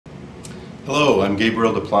Hello, I'm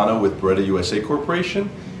Gabriel de Plano with Beretta USA Corporation,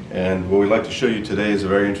 and what we'd like to show you today is a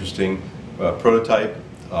very interesting prototype,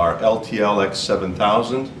 our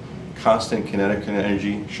LTLX7000 constant kinetic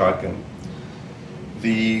energy shotgun.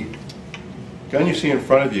 The gun you see in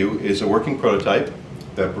front of you is a working prototype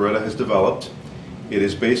that Beretta has developed. It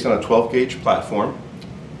is based on a 12 gauge platform,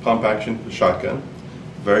 pump action shotgun.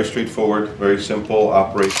 Very straightforward, very simple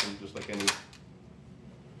operation, just like any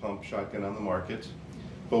pump shotgun on the market.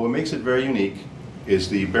 But what makes it very unique is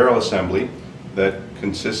the barrel assembly that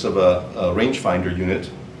consists of a rangefinder unit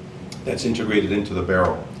that's integrated into the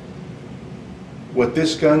barrel. What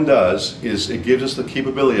this gun does is it gives us the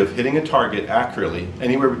capability of hitting a target accurately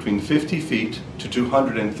anywhere between 50 feet to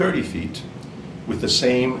 230 feet with the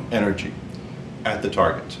same energy at the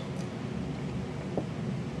target.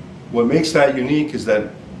 What makes that unique is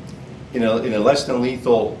that in a less than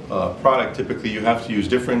lethal product, typically you have to use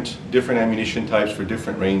different ammunition types for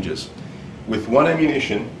different ranges. With one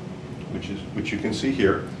ammunition, which you can see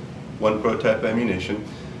here, one prototype ammunition,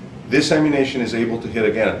 this ammunition is able to hit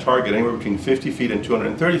again a target anywhere between 50 feet and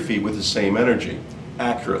 230 feet with the same energy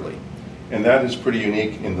accurately. And that is pretty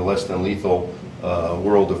unique in the less than lethal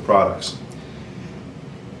world of products.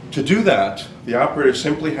 To do that, the operator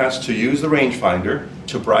simply has to use the rangefinder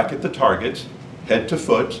to bracket the target head to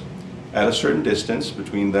foot at a certain distance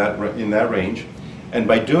between in that range, and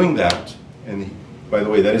by doing that, and by the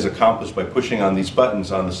way, that is accomplished by pushing on these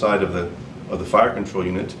buttons on the side of the fire control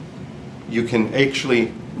unit. You can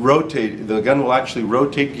actually rotate. The gun will actually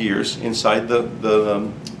rotate gears inside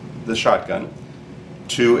the shotgun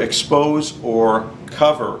to expose or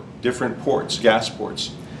cover different ports, gas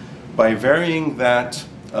ports. By varying that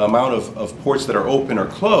amount of ports that are open or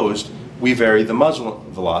closed, we vary the muzzle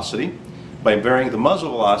velocity. By varying the muzzle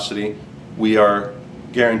velocity, we are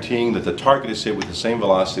guaranteeing that the target is hit with the same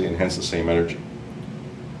velocity and hence the same energy.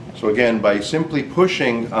 So again, by simply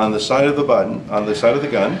pushing on the side of the button, on the side of the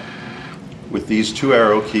gun, with these two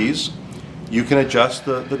arrow keys, you can adjust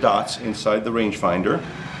the dots inside the rangefinder.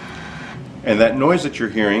 And that noise that you're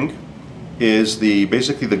hearing is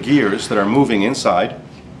basically the gears that are moving inside,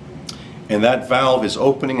 and that valve is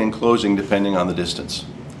opening and closing depending on the distance.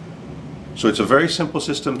 So it's a very simple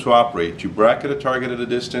system to operate. You bracket a target at a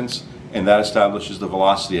distance, and that establishes the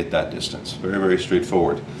velocity at that distance. Very, very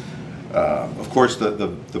straightforward. Of course,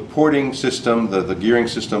 the porting system, the gearing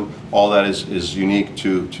system, all that is unique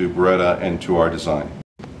to Beretta and to our design.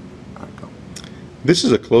 This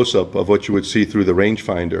is a close-up of what you would see through the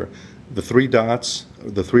rangefinder. The three dots,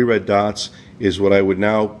 the three red dots, is what I would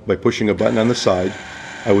now, by pushing a button on the side,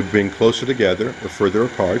 I would bring closer together or further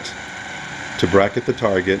apart to bracket the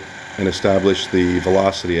target and establish the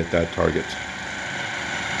velocity at that target.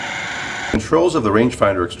 Controls of the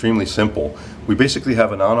rangefinder are extremely simple. We basically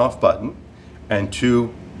have an on-off button and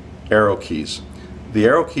two arrow keys. The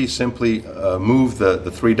arrow keys simply move the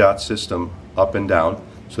three dot system up and down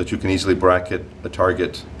so that you can easily bracket a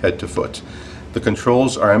target head to foot. The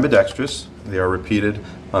controls are ambidextrous. They are repeated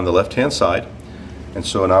on the left-hand side, and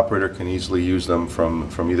so an operator can easily use them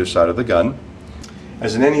from either side of the gun.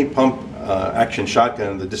 As in any pump action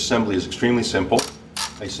shotgun, the disassembly is extremely simple.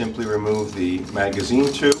 I simply remove the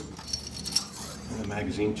magazine tube and the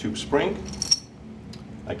magazine tube spring.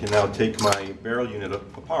 I can now take my barrel unit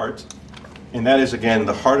apart, and that is again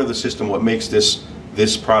the heart of the system. What makes this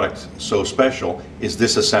product so special is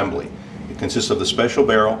this assembly. It consists of the special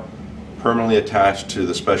barrel permanently attached to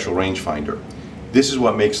the special rangefinder. This is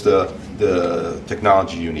what makes the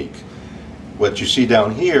technology unique. What you see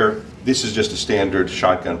down here, this is just a standard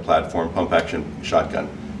shotgun platform, pump action shotgun.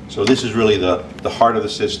 So this is really the heart of the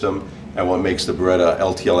system and what makes the Beretta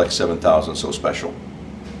LTLX7000 so special.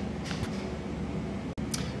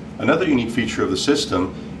 Another unique feature of the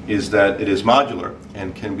system is that it is modular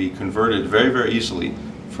and can be converted very, very easily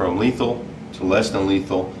from lethal to less than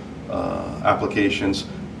lethal applications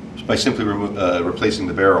by simply replacing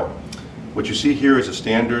the barrel. What you see here is a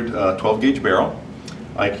standard 12 gauge barrel.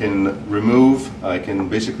 I can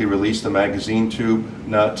basically release the magazine tube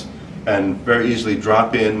nut and very easily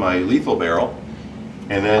drop in my lethal barrel,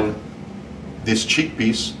 and then this cheek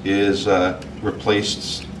piece is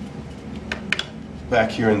replaced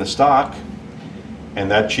back here in the stock,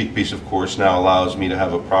 and that cheek piece of course now allows me to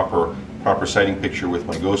have a proper sighting picture with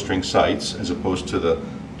my ghost ring sights as opposed to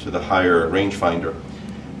the higher rangefinder.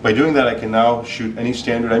 By doing that, I can now shoot any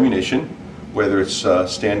standard ammunition, whether it's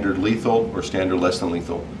standard lethal or standard less than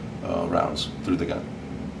lethal rounds through the gun.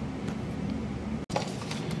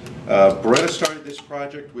 Beretta started this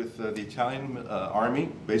project with the Italian Army,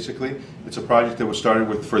 basically. It's a project that was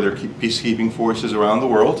started for their peacekeeping forces around the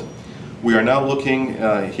world. We are now looking,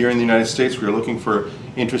 here in the United States, we are looking for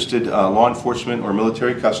interested law enforcement or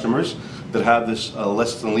military customers that have this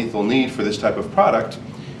less than lethal need for this type of product,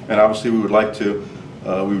 and obviously we would like to,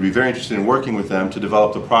 we would be very interested in working with them to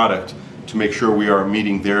develop the product to make sure we are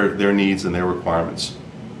meeting their needs and their requirements.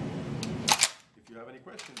 If you have any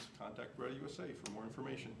questions, contact Beretta USA for more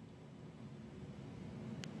information.